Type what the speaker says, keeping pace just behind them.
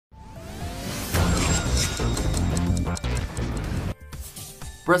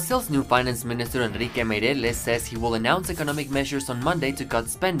Brazil's new finance minister Enrique Meirelles says he will announce economic measures on Monday to cut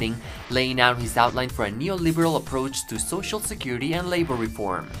spending, laying out his outline for a neoliberal approach to social security and labor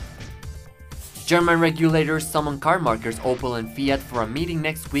reform. German regulators summon car makers Opel and Fiat for a meeting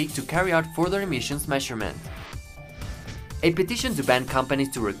next week to carry out further emissions measurement. A petition to ban companies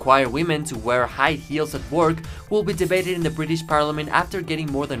to require women to wear high heels at work will be debated in the British Parliament after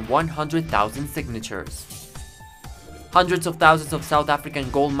getting more than 100,000 signatures. Hundreds of thousands of South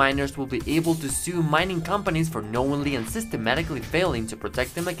African gold miners will be able to sue mining companies for knowingly and systematically failing to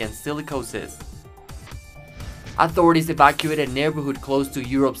protect them against silicosis. Authorities evacuated a neighborhood close to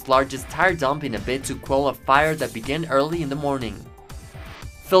Europe's largest tire dump in a bid to quell a fire that began early in the morning.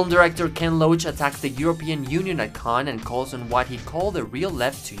 Film director Ken Loach attacks the European Union at Cannes and calls on what he called the real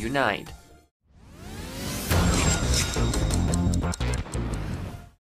left to unite.